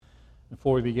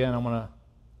Before we begin, I'm going to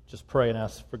just pray and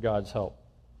ask for God's help.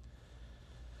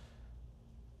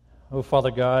 Oh,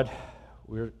 Father God,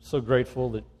 we're so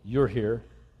grateful that you're here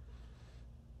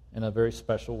in a very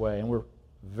special way, and we're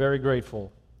very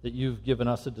grateful that you've given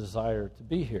us a desire to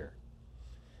be here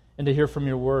and to hear from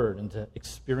your word and to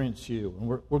experience you.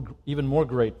 And we're even more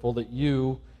grateful that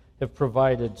you have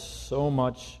provided so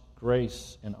much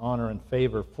grace and honor and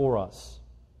favor for us,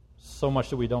 so much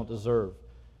that we don't deserve.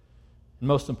 And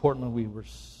most importantly, we were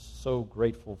so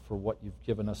grateful for what you've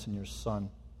given us in your Son.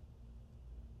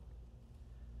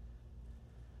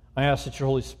 I ask that your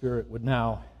Holy Spirit would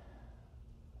now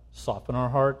soften our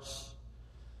hearts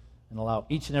and allow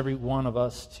each and every one of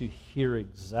us to hear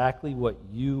exactly what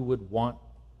you would want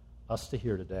us to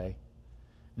hear today.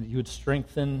 And that you would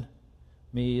strengthen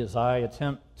me as I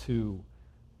attempt to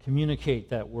communicate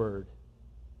that word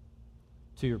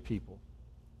to your people.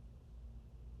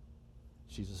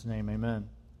 In Jesus' name, amen.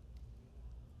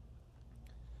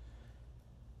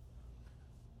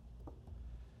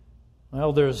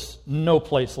 Well, there's no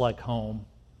place like home.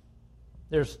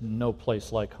 There's no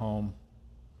place like home.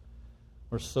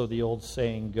 Or so the old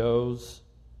saying goes.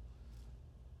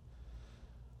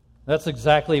 That's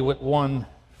exactly what one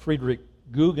Friedrich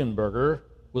Guggenberger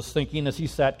was thinking as he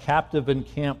sat captive in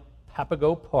Camp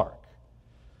Papago Park,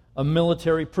 a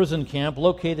military prison camp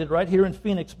located right here in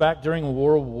Phoenix back during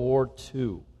World War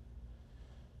II.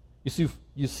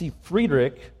 You see,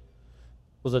 Friedrich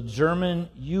was a German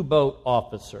U-boat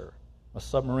officer, a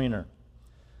submariner,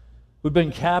 who'd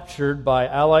been captured by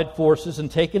Allied forces and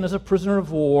taken as a prisoner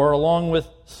of war along with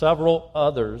several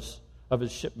others of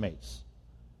his shipmates.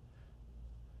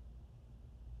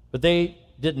 But they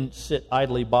didn't sit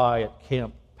idly by at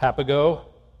Camp Papago.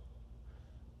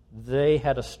 They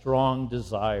had a strong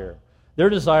desire. Their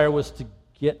desire was to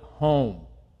get home.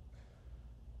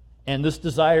 And this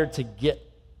desire to get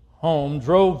home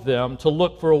drove them to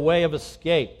look for a way of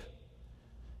escape.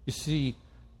 You see,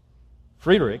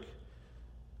 Friedrich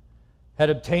had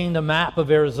obtained a map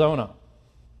of Arizona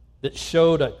that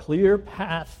showed a clear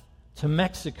path to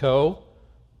Mexico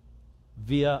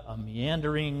via a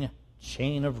meandering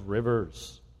chain of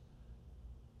rivers.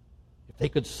 If they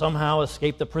could somehow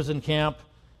escape the prison camp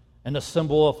and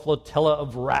assemble a flotilla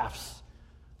of rafts,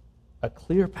 a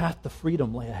clear path to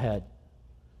freedom lay ahead.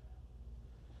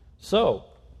 So,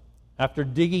 after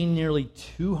digging nearly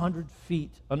 200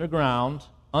 feet underground,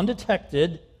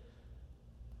 undetected,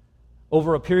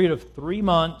 over a period of 3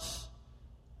 months,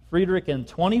 Friedrich and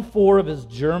 24 of his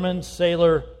German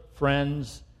sailor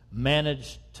friends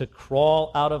managed to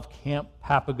crawl out of Camp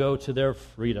Papago to their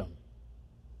freedom.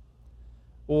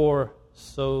 Or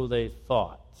so they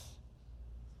thought.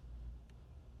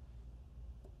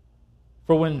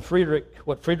 For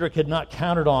what Friedrich had not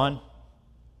counted on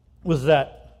was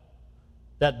that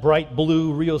bright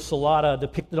blue Rio Salada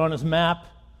depicted on his map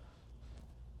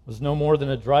was no more than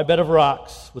a dry bed of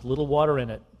rocks with little water in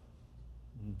it,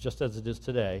 just as it is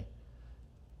today.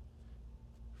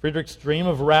 Friedrich's dream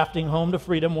of rafting home to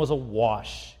freedom was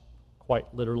awash,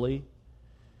 quite literally.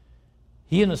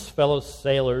 He and his fellow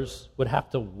sailors would have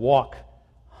to walk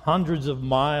hundreds of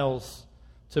miles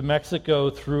to Mexico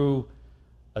through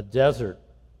a desert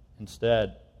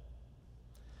instead.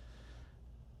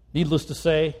 Needless to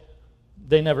say,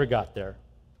 they never got there.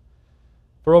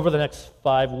 For over the next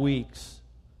 5 weeks,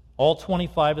 all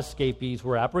 25 escapees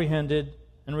were apprehended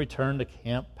and returned to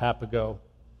Camp Papago.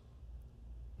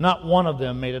 Not one of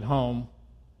them made it home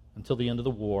until the end of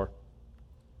the war.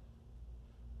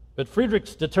 But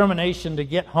Friedrich's determination to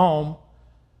get home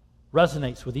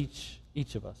resonates with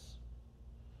each of us.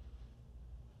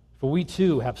 For we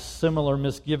too have similar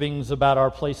misgivings about our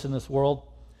place in this world.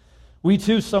 We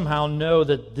too somehow know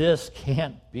that this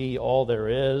can't be all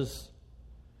there is.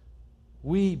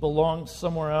 We belong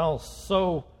somewhere else.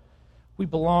 So we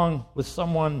belong with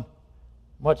someone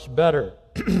much better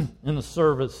in the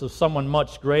service of someone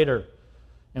much greater.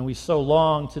 And we so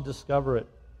long to discover it.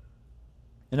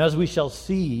 And as we shall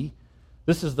see,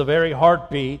 this is the very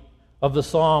heartbeat of the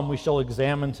psalm we shall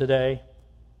examine today.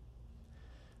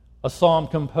 A psalm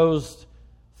composed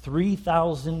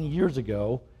 3,000 years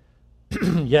ago,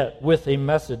 yet with a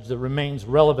message that remains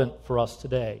relevant for us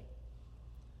today.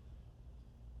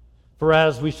 For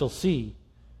as we shall see,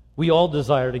 we all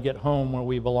desire to get home where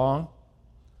we belong.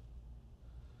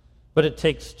 But it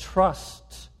takes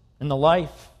trust in the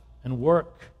life and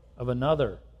work of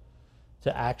another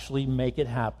to actually make it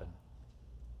happen.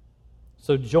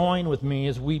 So join with me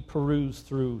as we peruse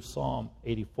through Psalm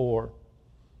 84.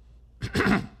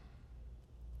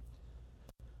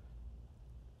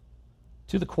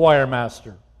 To the choir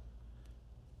master,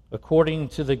 according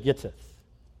to the Gittith,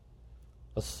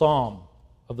 a psalm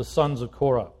of the sons of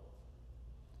Korah.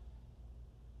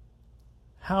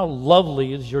 How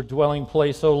lovely is your dwelling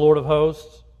place, O Lord of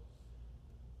hosts!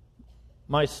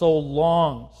 My soul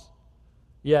longs,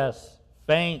 yes,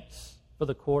 faints for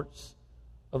the courts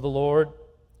of the Lord.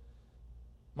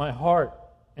 My heart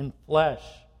and flesh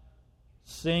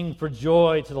sing for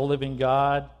joy to the living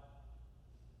God.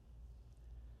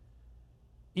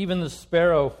 Even the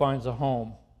sparrow finds a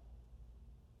home,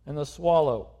 and the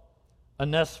swallow a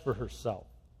nest for herself,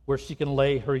 where she can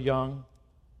lay her young.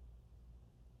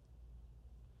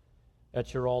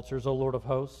 At your altars, O Lord of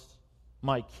hosts,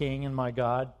 my King and my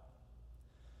God.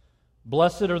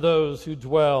 Blessed are those who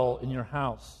dwell in your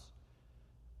house,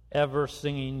 ever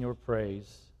singing your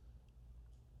praise.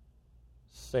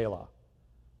 Selah.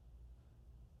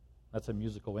 That's a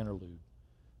musical interlude,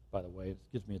 by the way. It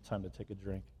gives me a time to take a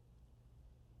drink.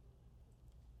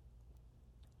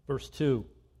 Verse 2,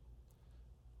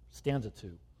 stanza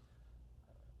 2.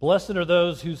 Blessed are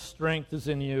those whose strength is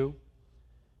in you,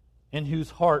 and whose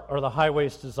heart are the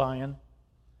highways to Zion.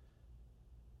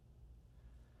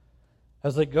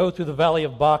 As they go through the valley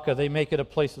of Baca, they make it a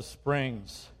place of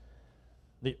springs.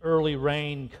 The early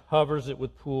rain covers it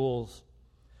with pools.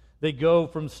 They go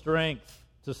from strength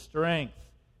to strength.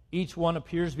 Each one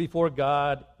appears before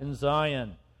God in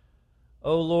Zion.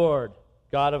 O Lord,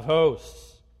 God of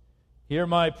hosts, hear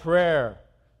my prayer.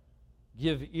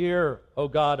 Give ear, O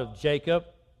God of Jacob.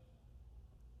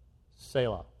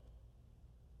 Selah.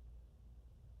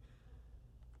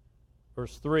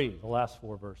 Verse 3, the last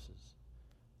 4 verses.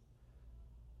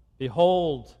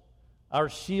 Behold, our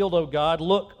shield, O God,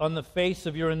 look on the face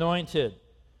of your anointed.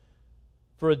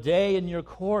 For a day in your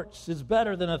courts is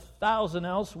better than 1,000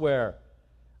 elsewhere.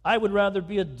 I would rather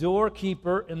be a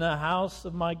doorkeeper in the house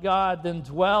of my God than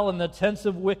dwell in the tents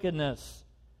of wickedness.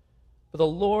 For the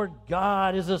Lord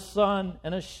God is a sun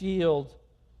and a shield.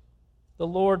 The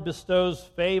Lord bestows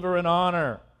favor and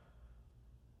honor.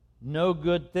 No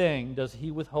good thing does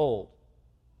he withhold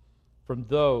from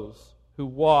those who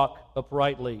walk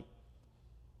uprightly.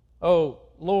 O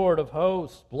Lord of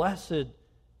hosts, blessed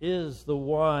is the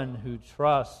one who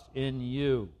trusts in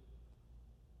you.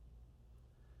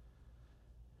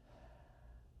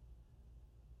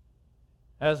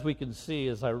 As we can see,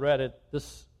 as I read it,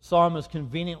 this psalm is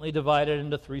conveniently divided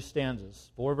into 3 stanzas,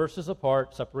 4 verses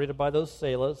apart, separated by those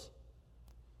selahs.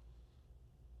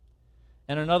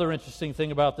 And another interesting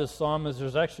thing about this psalm is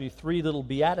there's actually 3 little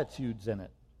beatitudes in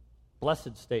it,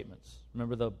 blessed statements.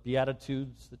 Remember the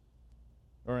beatitudes that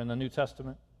are in the New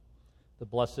Testament? The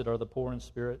blessed are the poor in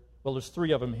spirit. Well, there's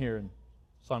 3 of them here in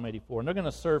Psalm 84, and they're going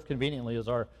to serve conveniently as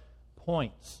our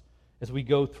points as we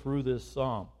go through this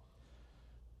psalm.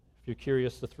 If you're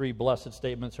curious, the 3 blessed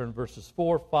statements are in verses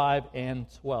 4, 5, and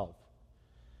 12.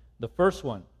 The first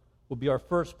one will be our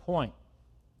first point.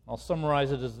 I'll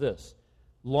summarize it as this: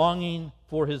 longing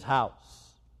for his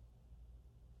house.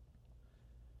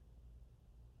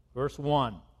 Verse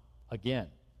 1, again.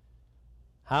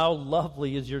 How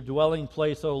lovely is your dwelling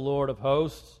place, O Lord of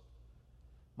hosts!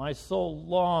 My soul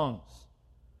longs,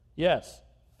 yes,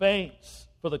 faints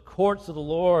for the courts of the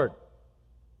Lord.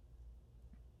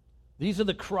 These are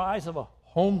the cries of a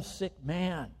homesick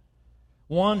man,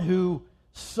 one who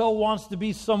so wants to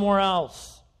be somewhere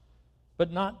else,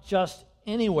 but not just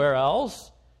anywhere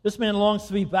else. This man longs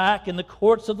to be back in the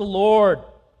courts of the Lord.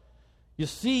 You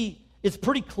see, it's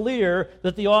pretty clear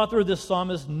that the author of this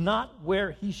psalm is not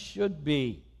where he should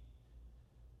be.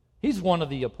 He's one of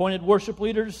the appointed worship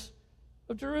leaders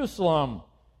of Jerusalem.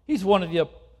 He's one of the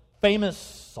famous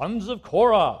sons of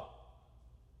Korah.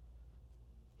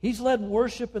 He's led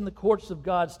worship in the courts of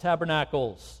God's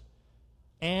tabernacles,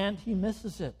 and he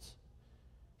misses it.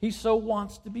 He so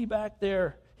wants to be back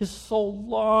there. His soul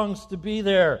longs to be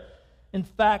there. In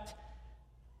fact,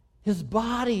 his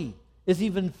body is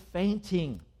even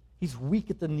fainting. He's weak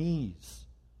at the knees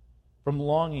from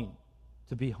longing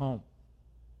to be home.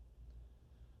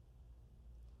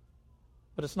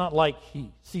 But it's not like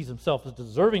he sees himself as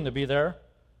deserving to be there.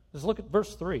 Just look at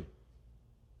verse 3.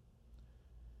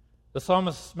 The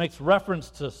psalmist makes reference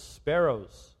to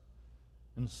sparrows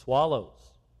and swallows,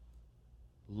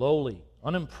 lowly,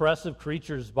 unimpressive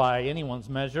creatures by anyone's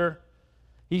measure.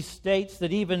 He states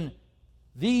that even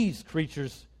these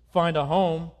creatures find a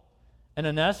home and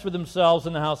a nest for themselves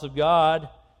in the house of God.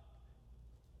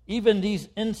 Even these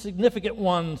insignificant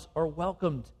ones are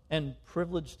welcomed and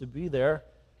privileged to be there.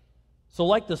 So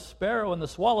like the sparrow and the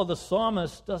swallow, the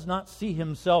psalmist does not see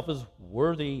himself as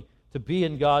worthy to be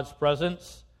in God's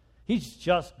presence. He's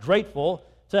just grateful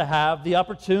to have the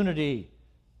opportunity.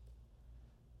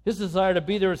 His desire to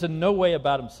be there is in no way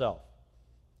about himself.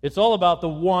 It's all about the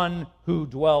one who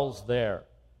dwells there.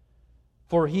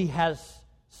 For he has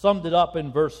summed it up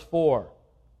in verse 4,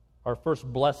 our first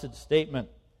blessed statement.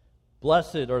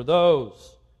 Blessed are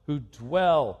those who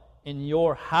dwell in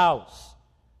your house,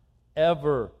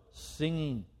 ever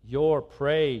singing your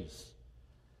praise.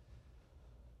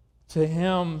 To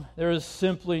him, there is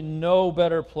simply no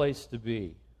better place to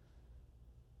be.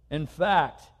 In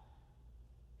fact,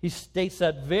 he states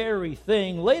that very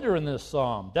thing later in this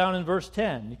psalm, down in verse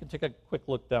 10. You can take a quick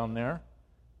look down there.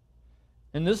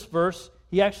 In this verse,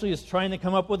 he actually is trying to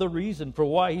come up with a reason for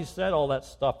why he said all that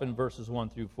stuff in verses 1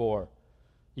 through 4.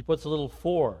 He puts a little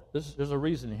 4. There's a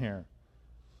reason here.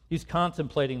 He's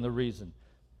contemplating the reason.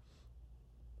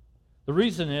 The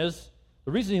reason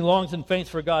he longs and faints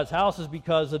for God's house is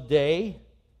because a day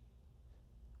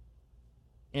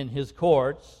in his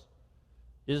courts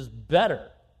is better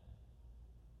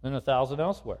than 1,000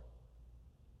 elsewhere.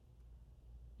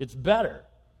 It's better.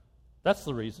 That's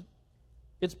the reason.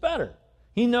 It's better.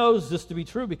 He knows this to be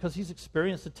true because he's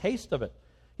experienced a taste of it.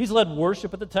 He's led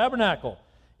worship at the tabernacle.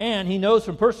 And he knows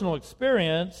from personal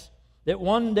experience that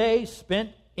one day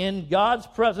spent in God's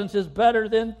presence is better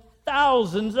than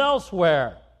thousands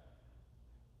elsewhere,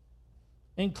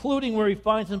 including where he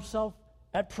finds himself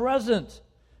at present.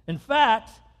 In fact,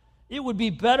 it would be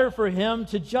better for him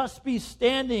to just be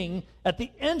standing at the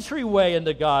entryway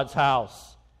into God's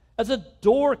house as a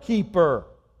doorkeeper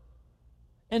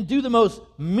and do the most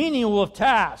menial of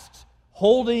tasks,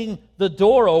 holding the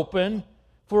door open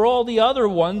for all the other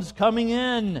ones coming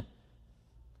in.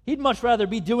 He'd much rather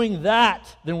be doing that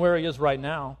than where he is right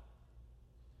now.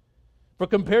 For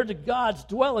compared to God's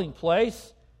dwelling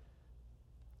place,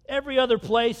 every other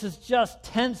place is just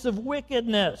tents of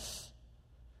wickedness.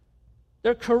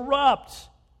 They're corrupt.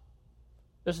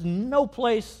 There's no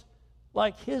place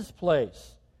like his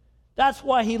place. That's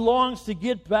why he longs to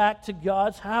get back to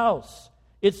God's house.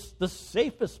 It's the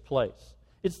safest place.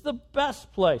 It's the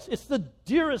best place. It's the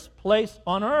dearest place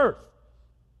on earth.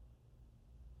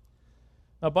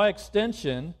 Now, by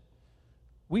extension,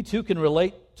 we too can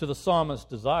relate to the psalmist's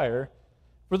desire.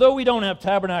 For though we don't have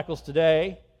tabernacles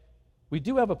today, we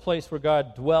do have a place where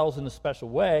God dwells in a special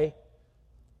way.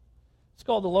 It's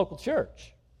called the local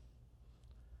church.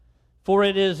 For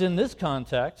it is in this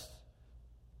context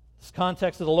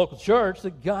of the local church,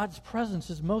 that God's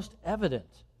presence is most evident.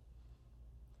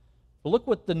 But look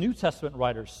what the New Testament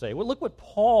writers say. Well, look what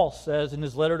Paul says in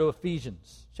his letter to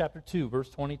Ephesians, chapter 2, verse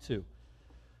 22.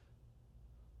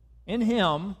 In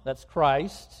him, that's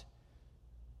Christ,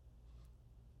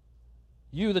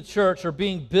 you, the church, are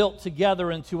being built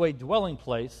together into a dwelling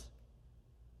place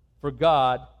for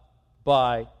God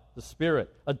by the Spirit.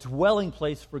 A dwelling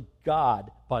place for God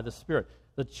by the Spirit.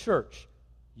 The church,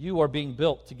 you are being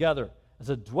built together as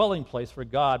a dwelling place for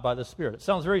God by the Spirit. It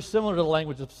sounds very similar to the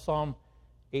language of Psalm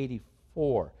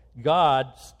 84.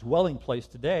 God's dwelling place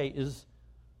today is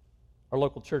our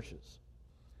local churches.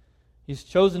 He's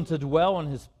chosen to dwell in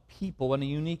his people in a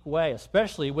unique way,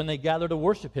 especially when they gather to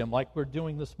worship him like we're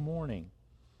doing this morning.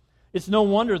 It's no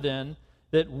wonder then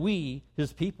that we,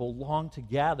 his people, long to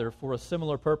gather for a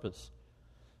similar purpose.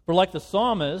 For like the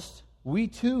psalmist, we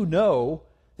too know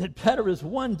that better is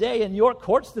one day in your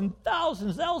courts than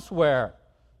thousands elsewhere.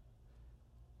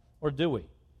 Or do we?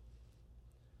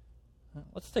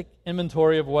 Let's take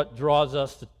inventory of what draws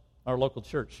us to our local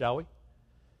church, shall we?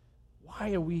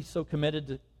 Why are we so committed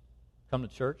to come to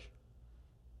church?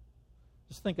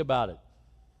 Just think about it.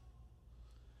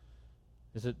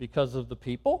 Is it because of the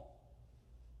people?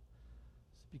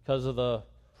 Is it because of the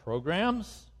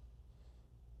programs?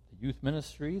 The youth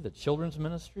ministry? The children's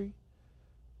ministry?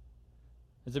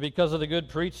 Is it because of the good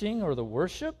preaching or the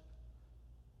worship?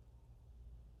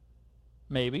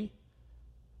 Maybe.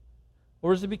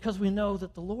 Or is it because we know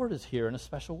that the Lord is here in a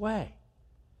special way?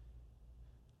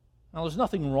 Now, there's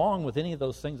nothing wrong with any of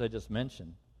those things I just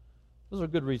mentioned. Those are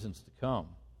good reasons to come.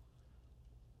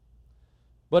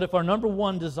 But if our number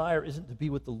one desire isn't to be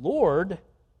with the Lord,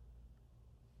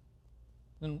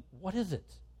 then what is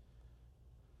it?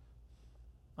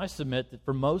 I submit that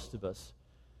for most of us,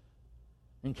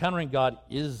 encountering God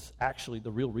is actually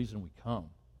the real reason we come,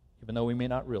 even though we may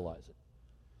not realize it.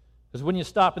 Because when you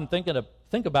stop and think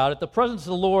about it, the presence of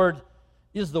the Lord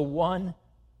is the one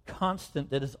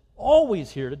constant that is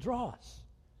always here to draw us.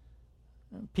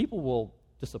 And people will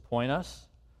disappoint us.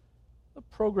 The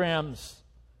programs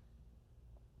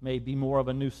may be more of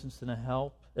a nuisance than a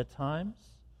help at times.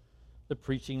 The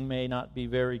preaching may not be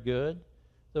very good.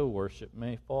 The worship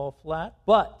may fall flat.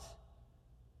 But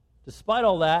despite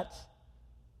all that,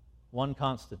 one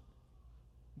constant: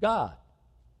 God.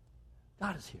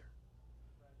 God is here.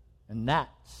 And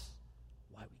that's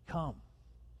why we come.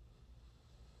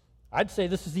 I'd say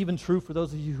this is even true for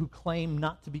those of you who claim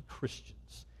not to be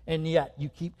Christians, and yet you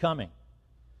keep coming.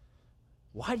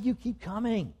 Why do you keep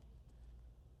coming?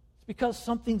 It's because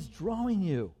something's drawing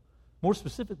you. More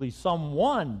specifically,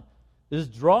 someone is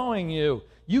drawing you.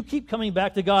 You keep coming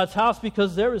back to God's house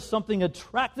because there is something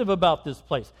attractive about this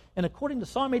place. And according to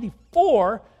Psalm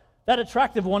 84, that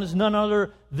attractive one is none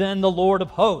other than the Lord of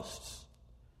hosts.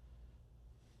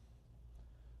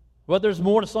 But there's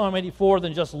more to Psalm 84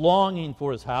 than just longing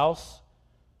for his house.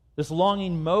 This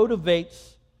longing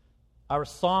motivates our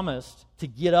psalmist to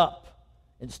get up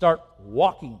and start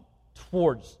walking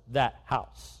towards that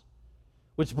house.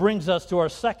 Which brings us to our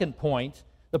second point,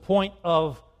 the point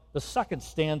of the second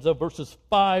stanza, verses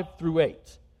 5 through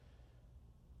 8.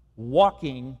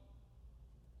 Walking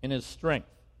in his strength.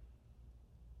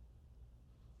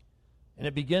 And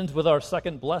it begins with our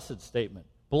second blessed statement.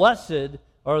 Blessed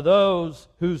are those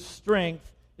whose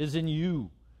strength is in you,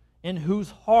 in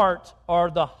whose heart are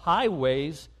the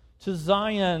highways to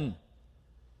Zion.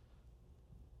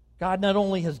 God not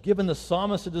only has given the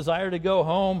psalmist a desire to go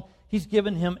home, he's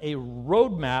given him a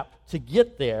roadmap to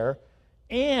get there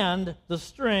and the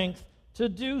strength to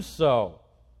do so.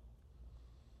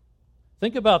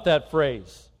 Think about that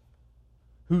phrase,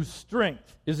 whose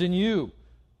strength is in you.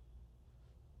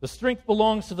 The strength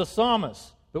belongs to the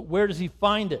psalmist, but where does he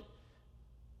find it?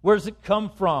 Where does it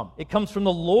come from? It comes from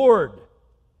the Lord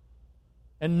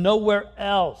and nowhere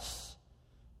else.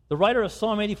 The writer of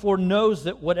Psalm 84 knows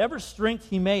that whatever strength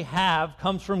he may have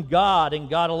comes from God and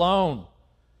God alone.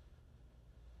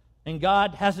 And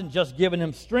God hasn't just given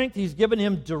him strength, he's given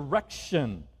him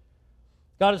direction.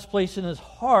 God has placed in his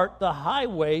heart the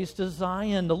highways to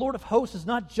Zion. The Lord of hosts has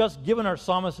not just given our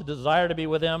psalmist a desire to be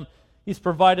with him, he's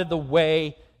provided the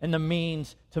way and the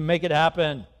means to make it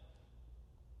happen.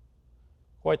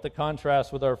 Quite the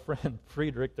contrast with our friend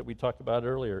Friedrich that we talked about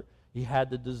earlier. He had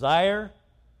the desire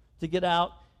to get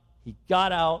out. He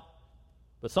got out.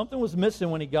 But something was missing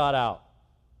when he got out.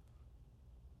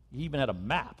 He even had a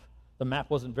map. The map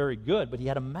wasn't very good, but he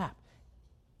had a map.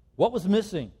 What was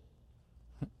missing?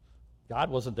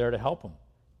 God wasn't there to help him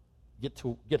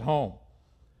get home.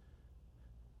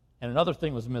 And another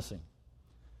thing was missing.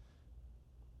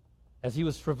 As he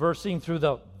was traversing through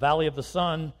the valley of the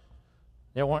sun,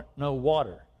 there weren't no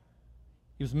water.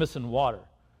 He was missing water.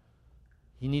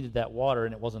 He needed that water,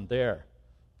 and it wasn't there.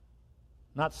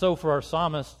 Not so for our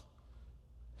psalmist.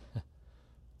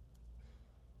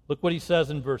 Look what he says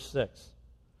in verse 6.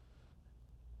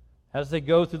 As they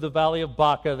go through the valley of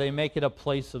Baca, they make it a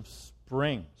place of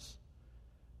springs.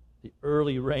 The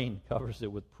early rain covers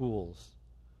it with pools.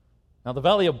 Now, the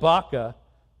valley of Baca,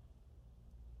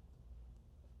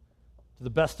 to the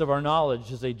best of our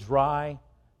knowledge, is a dry,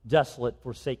 desolate,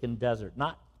 forsaken desert.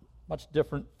 Not much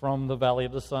different from the Valley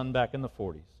of the Sun back in the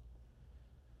 40s.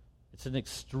 It's an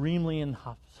extremely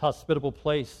inhospitable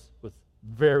place with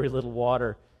very little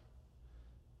water.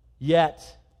 Yet,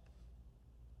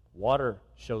 water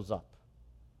shows up.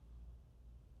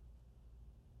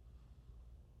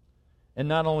 And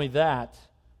not only that,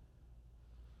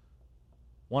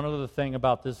 one other thing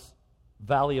about this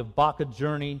Valley of Baca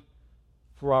journey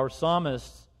for our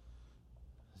psalmist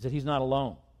is that he's not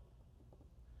alone.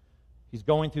 He's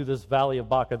going through this Valley of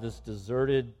Baca, this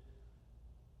deserted,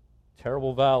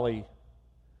 terrible valley,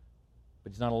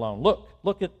 but he's not alone.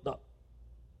 Look at the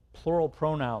plural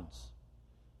pronouns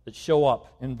that show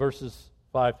up in verses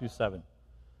 5 through 7.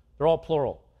 They're all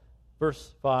plural.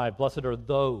 Verse 5, blessed are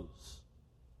those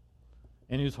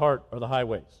in whose heart are the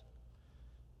highways.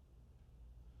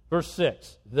 Verse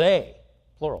 6, they,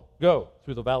 plural, go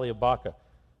through the valley of Baca,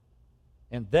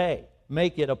 and they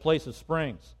make it a place of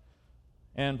springs.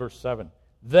 And verse 7,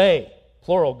 they,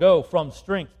 plural, go from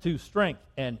strength to strength,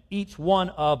 and each one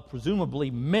of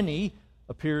presumably many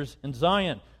appears in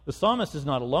Zion. The psalmist is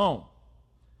not alone.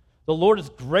 The Lord has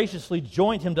graciously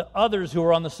joined him to others who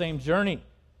are on the same journey.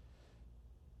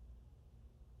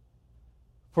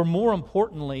 For more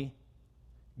importantly,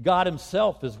 God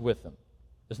himself is with him.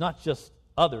 It's not just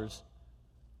others.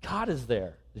 God is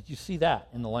there. Did you see that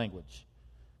in the language?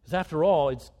 Because after all,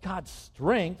 it's God's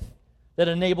strength that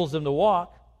enables them to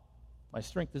walk. My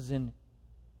strength is in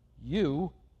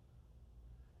you.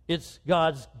 It's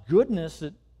God's goodness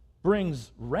that brings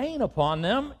rain upon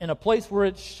them in a place where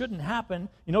it shouldn't happen.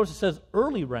 You notice it says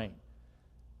early rain.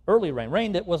 Early rain.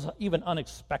 Rain that was even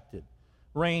unexpected.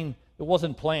 Rain that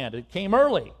wasn't planned. It came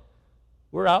early.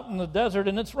 We're out in the desert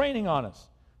and it's raining on us.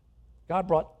 God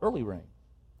brought early rain.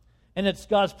 And it's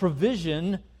God's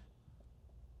provision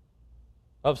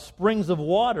of springs of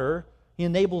water. He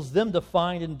enables them to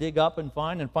find and dig up and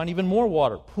find even more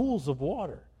water, pools of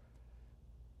water.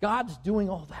 God's doing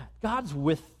all that. God's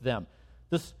with them.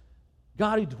 This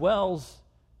God who dwells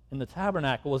in the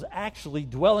tabernacle was actually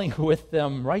dwelling with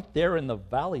them right there in the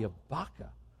valley of Baca.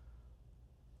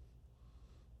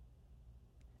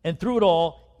 And through it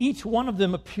all, each one of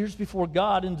them appears before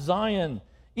God in Zion.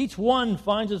 Each one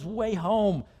finds his way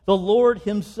home. The Lord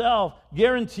himself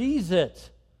guarantees it.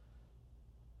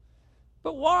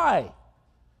 But why?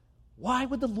 Why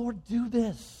would the Lord do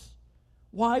this?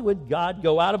 Why would God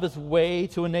go out of his way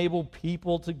to enable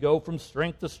people to go from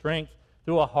strength to strength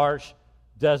through a harsh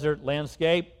desert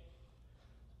landscape?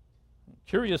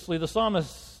 Curiously, the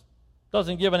psalmist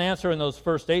doesn't give an answer in those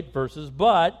first 8 verses,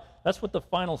 but that's what the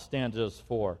final stanza is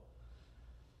for.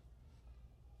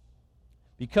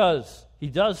 Because he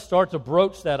does start to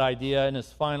broach that idea in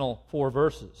his final 4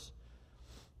 verses.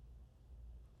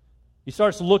 He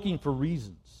starts looking for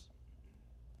reasons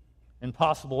and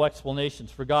possible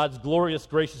explanations for God's glorious,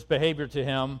 gracious behavior to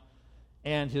him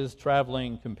and his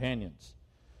traveling companions.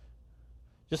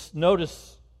 Just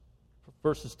notice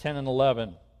verses 10 and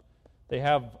 11. They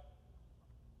have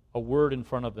a word in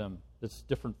front of them that's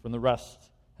different from the rest.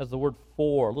 It has the word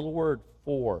for, a little word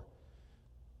for.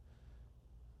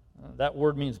 That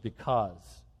word means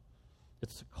because.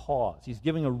 It's a cause. He's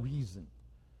giving a reason.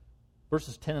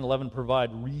 Verses 10 and 11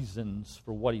 provide reasons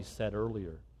for what he said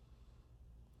earlier.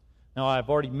 Now, I've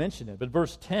already mentioned it, but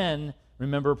verse 10,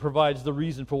 remember, provides the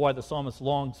reason for why the psalmist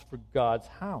longs for God's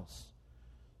house.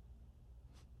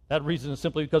 That reason is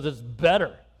simply because it's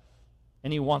better,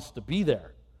 and he wants to be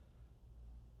there.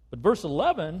 But verse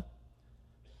 11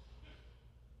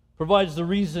 provides the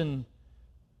reason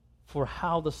for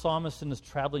how the psalmist and his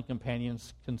traveling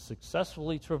companions can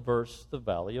successfully traverse the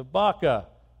valley of Baca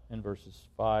in verses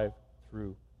 5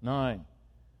 through 9.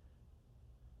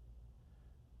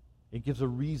 It gives a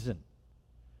reason.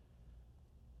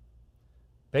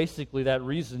 Basically, that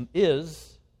reason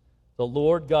is the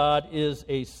Lord God is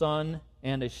a sun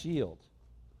and a shield.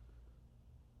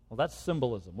 Well, that's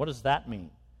symbolism. What does that mean?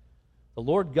 The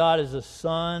Lord God is a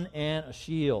sun and a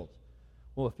shield.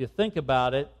 Well, if you think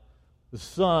about it, the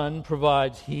sun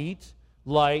provides heat,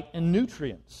 light, and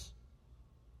nutrients.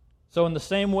 So in the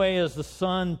same way as the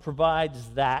sun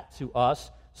provides that to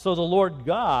us, so the Lord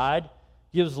God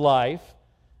gives life,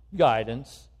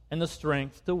 guidance, and the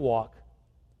strength to walk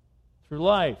through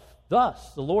life.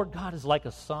 Thus, the Lord God is like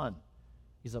a sun.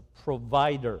 He's a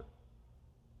provider.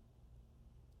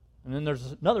 And then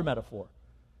there's another metaphor.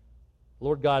 The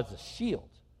Lord God is a shield.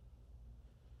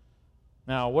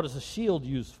 Now, what is a shield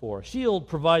used for? A shield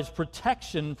provides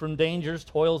protection from dangers,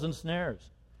 toils, and snares.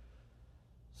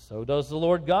 So does the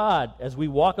Lord God as we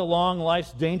walk along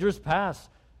life's dangerous paths.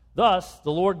 Thus,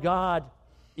 the Lord God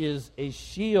is a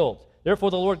shield.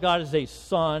 Therefore, the Lord God is a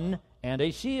sun and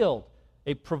a shield,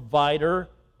 a provider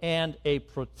and a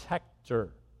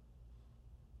protector.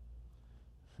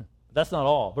 That's not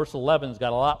all. Verse 11's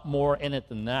got a lot more in it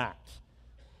than that.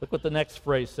 Look what the next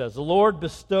phrase says. The Lord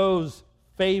bestows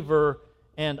favor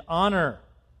and honor.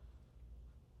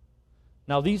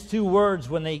 Now, these two words,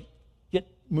 when they get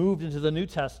moved into the New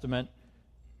Testament,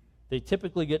 they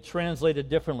typically get translated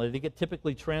differently. They get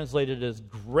typically translated as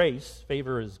grace.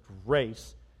 Favor is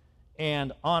grace.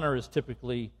 And honor is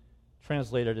typically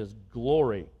translated as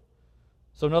glory.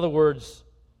 So in other words,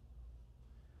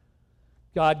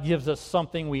 God gives us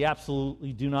something we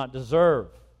absolutely do not deserve.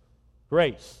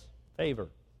 Grace, favor.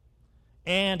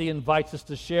 And he invites us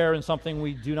to share in something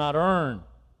we do not earn.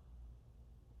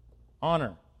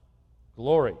 Honor,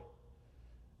 glory.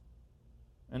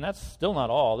 And that's still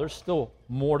not all. There's still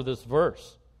more to this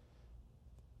verse.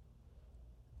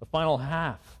 The final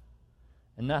half.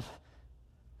 And that,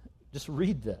 just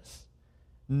read this.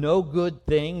 No good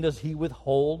thing does he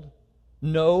withhold.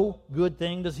 No good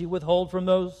thing does he withhold from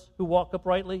those who walk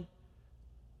uprightly.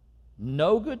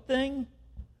 No good thing?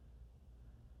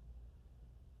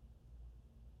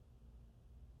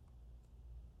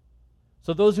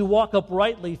 So those who walk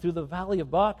uprightly through the valley of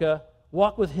Baca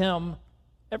walk with him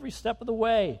every step of the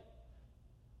way.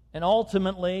 And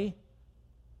ultimately,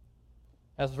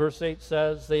 as verse 8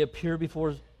 says, they appear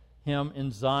before him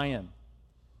in Zion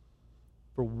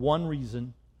for one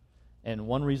reason and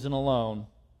one reason alone,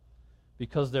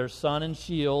 because their sun and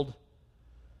shield,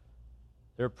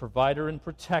 their provider and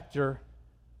protector,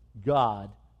 God,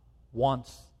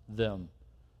 wants them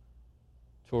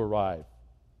to arrive.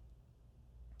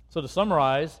 So to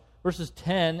summarize, verses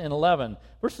 10 and 11.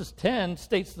 Verses 10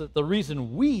 states that the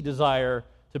reason we desire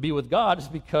to be with God is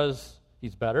because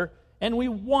he's better, and we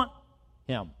want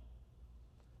him.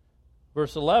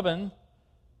 Verse 11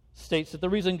 states that the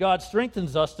reason God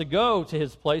strengthens us to go to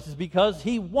his place is because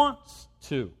he wants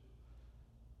to.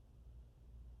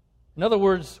 In other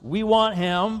words, we want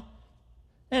him,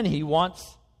 and he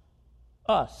wants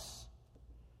us.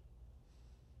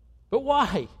 But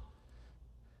why?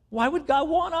 Why would God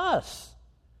want us?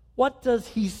 What does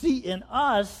he see in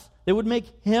us that would make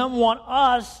him want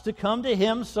us to come to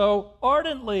him so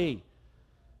ardently?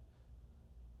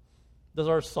 Does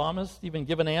our psalmist even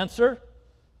give an answer?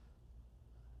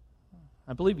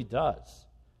 I believe he does.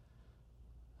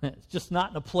 It's just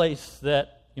not in a place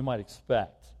that you might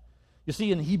expect. You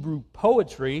see, in Hebrew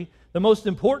poetry, the most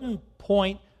important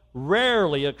point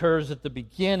rarely occurs at the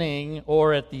beginning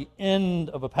or at the end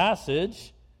of a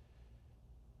passage.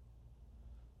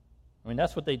 I mean,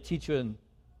 that's what they teach you in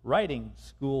writing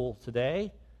school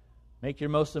today. Make your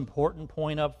most important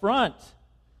point up front.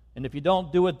 And if you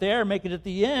don't do it there, make it at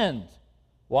the end.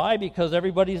 Why? Because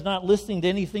everybody's not listening to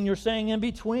anything you're saying in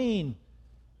between.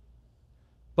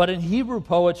 But in Hebrew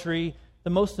poetry, the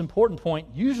most important point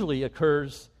usually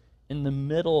occurs in the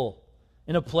middle,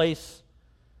 in a place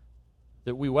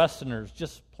that we Westerners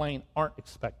just plain aren't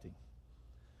expecting.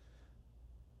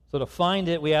 So to find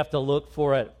it, we have to look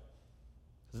for it,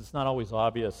 because it's not always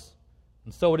obvious.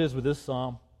 And so it is with this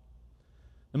psalm.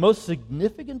 The most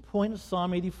significant point of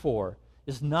Psalm 84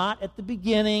 is not at the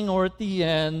beginning or at the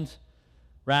end.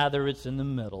 Rather, it's in the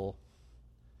middle.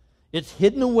 It's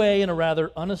hidden away in a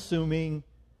rather unassuming,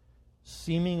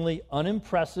 seemingly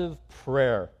unimpressive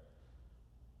prayer.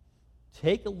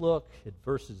 Take a look at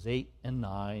verses 8 and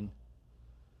 9.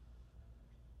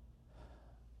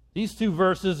 These two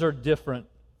verses are different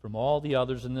from all the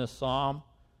others in this psalm.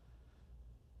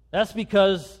 That's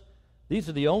because these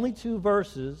are the only two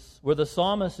verses where the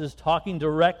psalmist is talking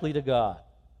directly to God.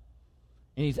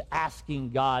 And he's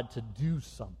asking God to do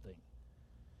something.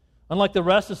 Unlike the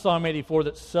rest of Psalm 84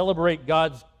 that celebrate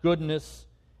God's goodness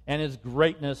and his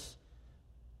greatness,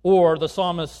 or the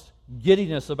psalmist's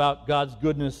giddiness about God's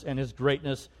goodness and his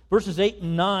greatness, verses 8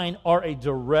 and 9 are a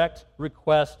direct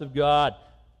request of God.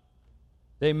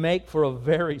 They make for a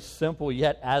very simple,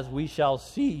 yet, as we shall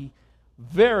see,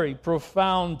 very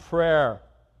profound prayer.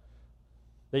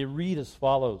 They read as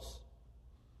follows: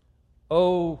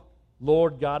 O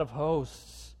Lord God of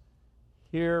hosts,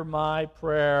 hear my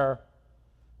prayer.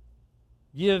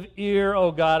 Give ear,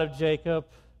 O God of Jacob.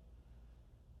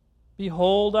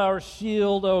 Behold our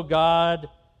shield, O God.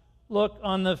 Look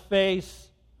on the face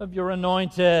of your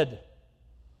anointed.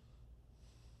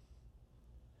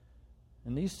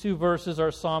 In these two verses,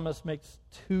 our psalmist makes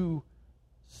two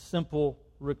simple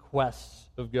requests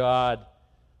of God.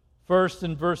 First,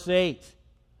 in verse 8,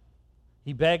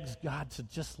 he begs God to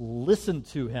just listen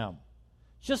to him,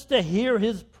 just to hear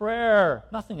his prayer,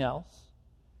 nothing else.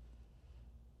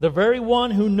 The very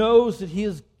one who knows that he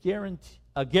is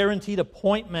a guaranteed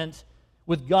appointment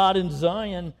with God in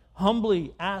Zion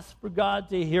humbly asks for God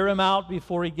to hear him out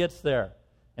before he gets there,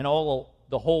 and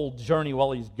the whole journey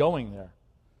while he's going there.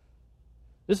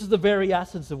 This is the very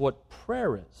essence of what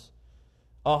prayer is.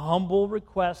 A humble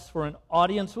request for an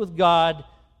audience with God,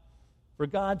 for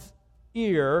God's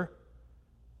ear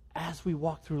as we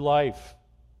walk through life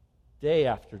day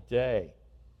after day.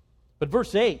 But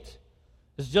verse 8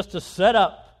 is just a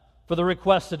setup for the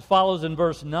request that follows in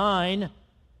verse 9.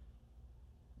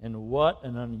 And what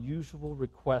an unusual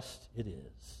request it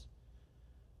is.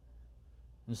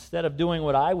 Instead of doing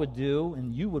what I would do,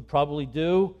 and you would probably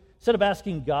do, instead of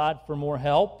asking God for more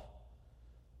help,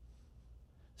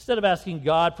 instead of asking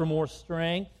God for more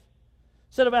strength,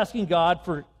 instead of asking God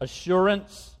for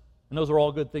assurance, and those are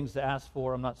all good things to ask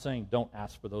for. I'm not saying don't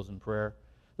ask for those in prayer.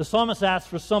 The psalmist asks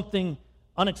for something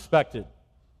unexpected.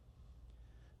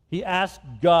 He asked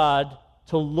God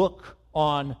to look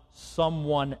on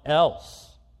someone else.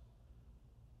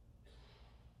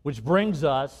 Which brings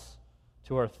us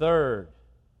to our third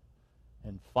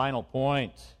and final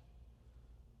point.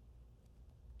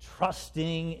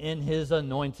 Trusting in his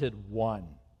anointed one.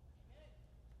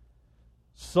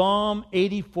 Psalm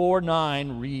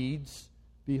 84:9 reads,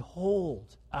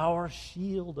 Behold our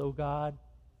shield, O God.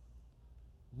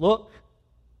 Look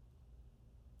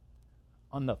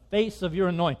on the face of your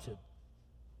anointed.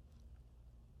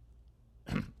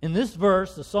 In this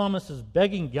verse, the psalmist is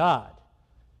begging God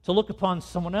to look upon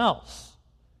someone else.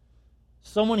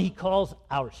 Someone he calls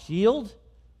our shield.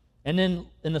 And then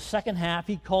in the second half,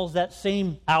 he calls that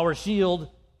same our shield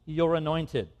your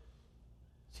anointed.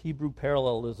 It's Hebrew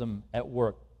parallelism at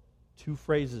work. Two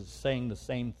phrases saying the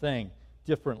same thing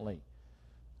differently.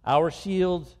 Our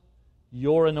shield,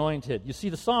 your anointed. You see,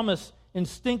 the psalmist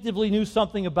instinctively knew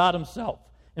something about himself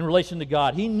in relation to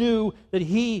God. He knew that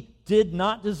he did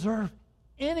not deserve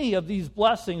any of these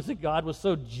blessings that God was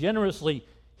so generously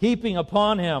heaping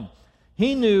upon him.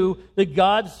 He knew that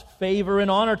God's favor and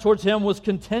honor towards him was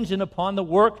contingent upon the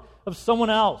work of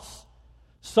someone else,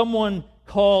 someone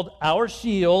called our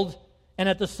shield, and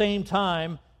at the same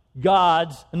time,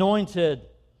 God's anointed.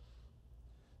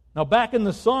 Now, back in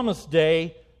the psalmist's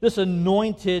day, this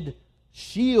anointed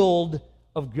shield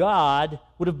of God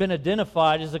would have been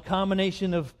identified as a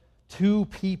combination of two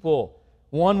people.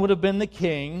 One would have been the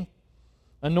king,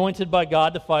 anointed by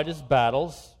God to fight his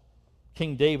battles,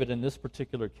 King David in this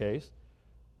particular case.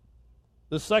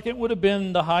 The second would have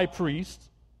been the high priest,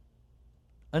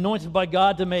 anointed by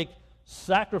God to make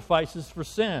sacrifices for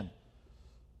sin,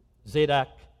 Zadok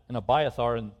and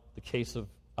Abiathar in the case of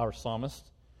our psalmist.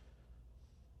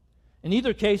 In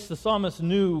either case, the psalmist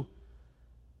knew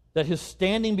that his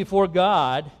standing before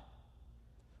God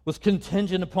was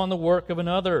contingent upon the work of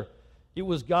another. It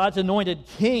was God's anointed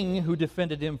king who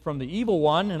defended him from the evil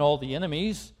one and all the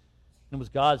enemies, and it was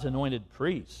God's anointed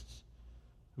priest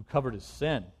who covered his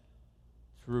sin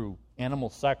through animal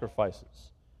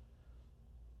sacrifices.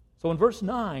 So in verse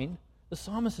 9, the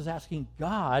psalmist is asking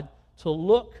God to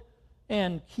look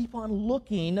and keep on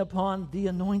looking upon the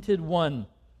anointed one,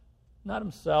 not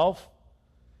himself.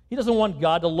 He doesn't want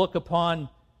God to look upon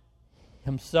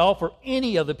himself or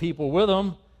any of the people with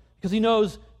him because he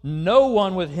knows no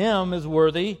one with him is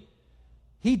worthy.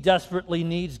 He desperately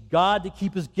needs God to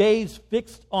keep his gaze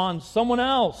fixed on someone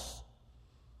else,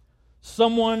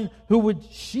 someone who would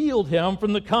shield him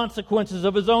from the consequences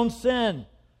of his own sin.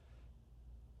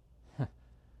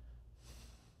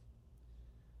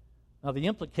 Now, the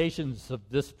implications of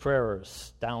this prayer are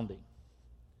astounding.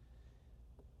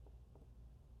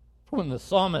 When the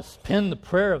psalmist penned the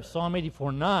prayer of Psalm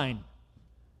 84:9,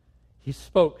 he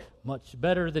spoke much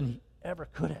better than he ever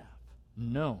could have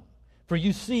known. For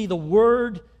you see, the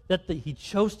word that he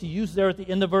chose to use there at the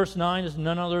end of verse 9 is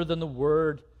none other than the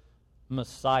word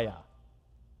Messiah.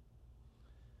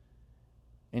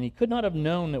 And he could not have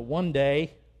known that one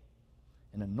day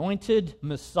an anointed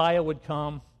Messiah would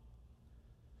come,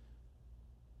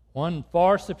 one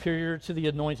far superior to the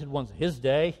anointed ones of his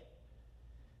day.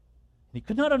 He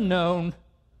could not have known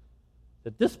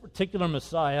that this particular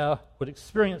Messiah would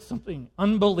experience something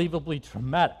unbelievably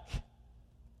traumatic.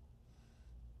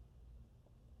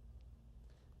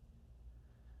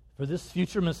 For this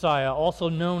future Messiah, also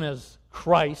known as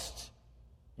Christ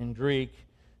in Greek,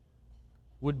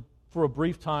 would for a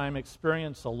brief time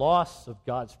experience a loss of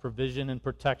God's provision and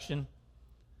protection.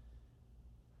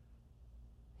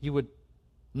 He would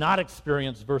not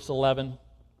experience verse 11.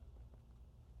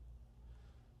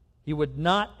 He would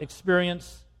not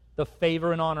experience the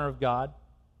favor and honor of God.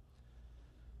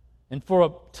 And for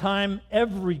a time,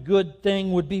 every good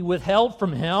thing would be withheld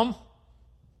from him,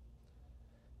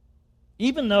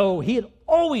 even though he had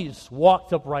always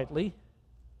walked uprightly.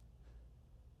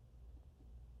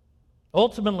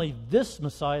 Ultimately, this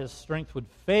Messiah's strength would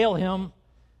fail him,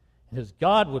 and his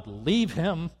God would leave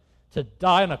him to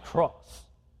die on a cross.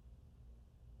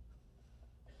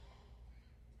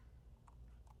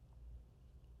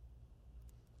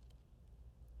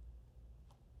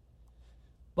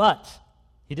 But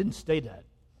he didn't stay dead.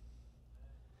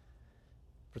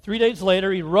 For 3 days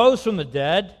later, he rose from the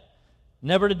dead,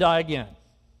 never to die again.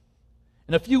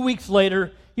 And a few weeks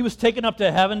later, he was taken up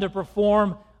to heaven to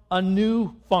perform a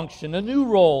new function, a new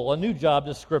role, a new job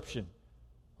description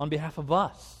on behalf of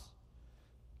us.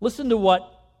 Listen to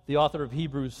what the author of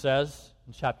Hebrews says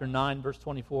in chapter 9, verse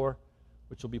 24,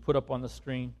 which will be put up on the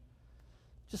screen.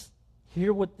 Just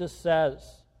hear what this says.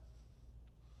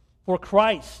 For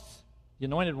Christ, the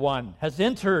Anointed One, has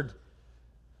entered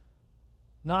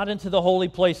not into the holy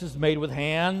places made with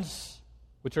hands,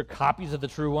 which are copies of the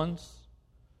true ones,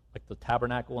 like the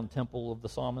tabernacle and temple of the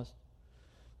psalmist.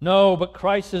 No, but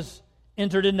Christ has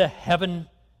entered into heaven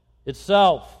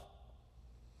itself.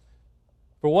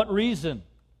 For what reason?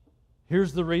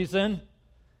 Here's the reason.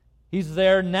 He's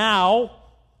there now,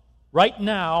 right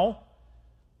now,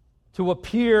 to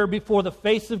appear before the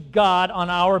face of God on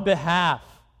our behalf.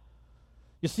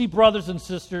 You see, brothers and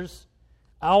sisters,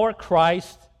 our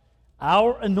Christ,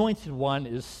 our Anointed One,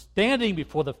 is standing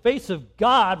before the face of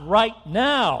God right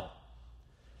now.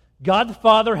 God the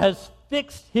Father has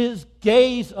fixed his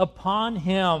gaze upon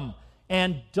him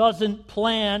and doesn't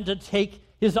plan to take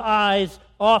his eyes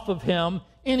off of him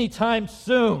anytime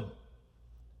soon.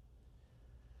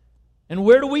 And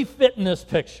where do we fit in this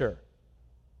picture?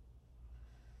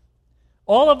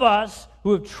 All of us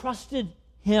who have trusted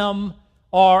him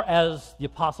are, as the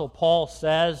Apostle Paul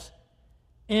says,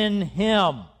 in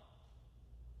him.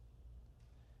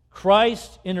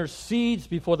 Christ intercedes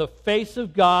before the face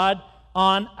of God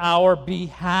on our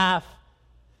behalf.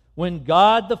 When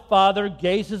God the Father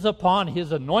gazes upon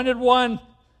His anointed one,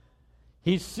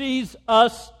 He sees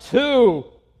us too.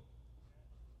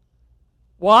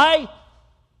 Why?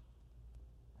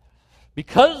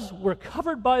 Because we're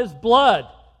covered by His blood.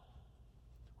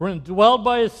 We're indwelled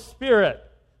by His Spirit.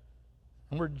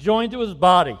 And we're joined to His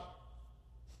body.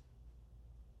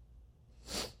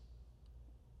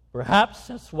 Perhaps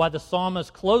that's why the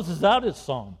psalmist closes out his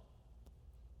psalm.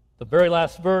 The very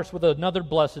last verse with another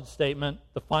blessed statement,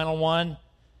 the final one.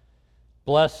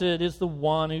 Blessed is the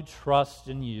one who trusts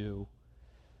in you.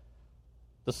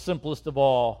 The simplest of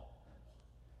all.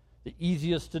 The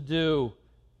easiest to do.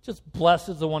 Just blessed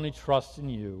is the one who trusts in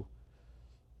you.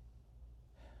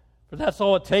 For that's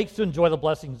all it takes to enjoy the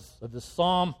blessings of this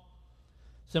psalm.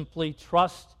 Simply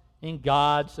trust in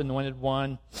God's anointed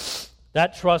one.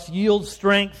 That trust yields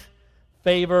strength,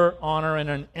 favor, honor, and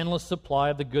an endless supply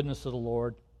of the goodness of the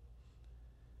Lord.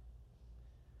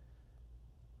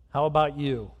 How about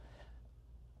you?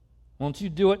 Won't you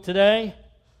do it today?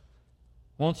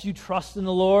 Won't you trust in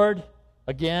the Lord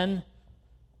again?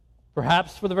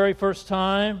 Perhaps for the very first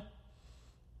time?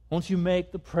 Won't you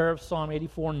make the prayer of Psalm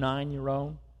 84:9 your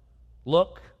own?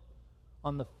 Look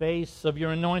on the face of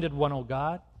your anointed one, O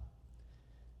God.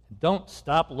 And don't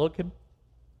stop looking.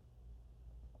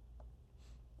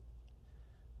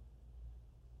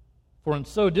 For in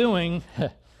so doing,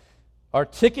 our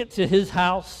ticket to His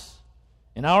house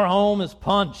and our home is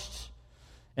punched,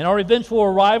 and our eventual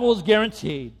arrival is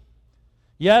guaranteed.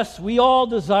 Yes, we all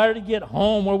desire to get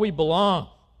home where we belong,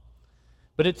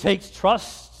 but it takes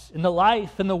trust in the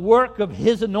life and the work of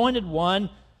His anointed one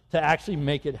to actually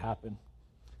make it happen.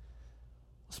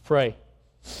 Let's pray.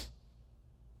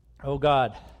 Oh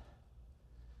God,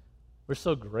 we're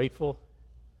so grateful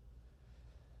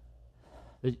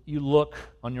that you look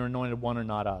on your anointed one and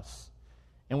not us.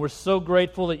 And we're so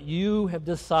grateful that you have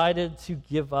decided to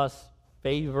give us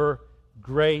favor,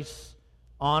 grace,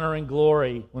 honor, and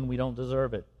glory when we don't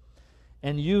deserve it.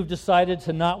 And you've decided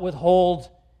to not withhold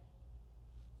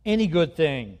any good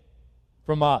thing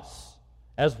from us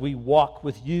as we walk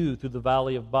with you through the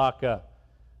valley of Baca.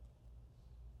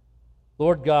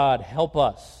 Lord God, help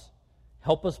us.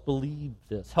 Help us believe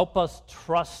this. Help us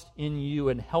trust in you,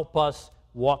 and help us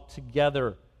walk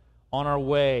together on our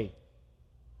way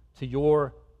to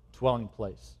your dwelling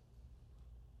place.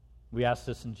 We ask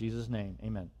this in Jesus' name.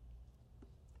 Amen.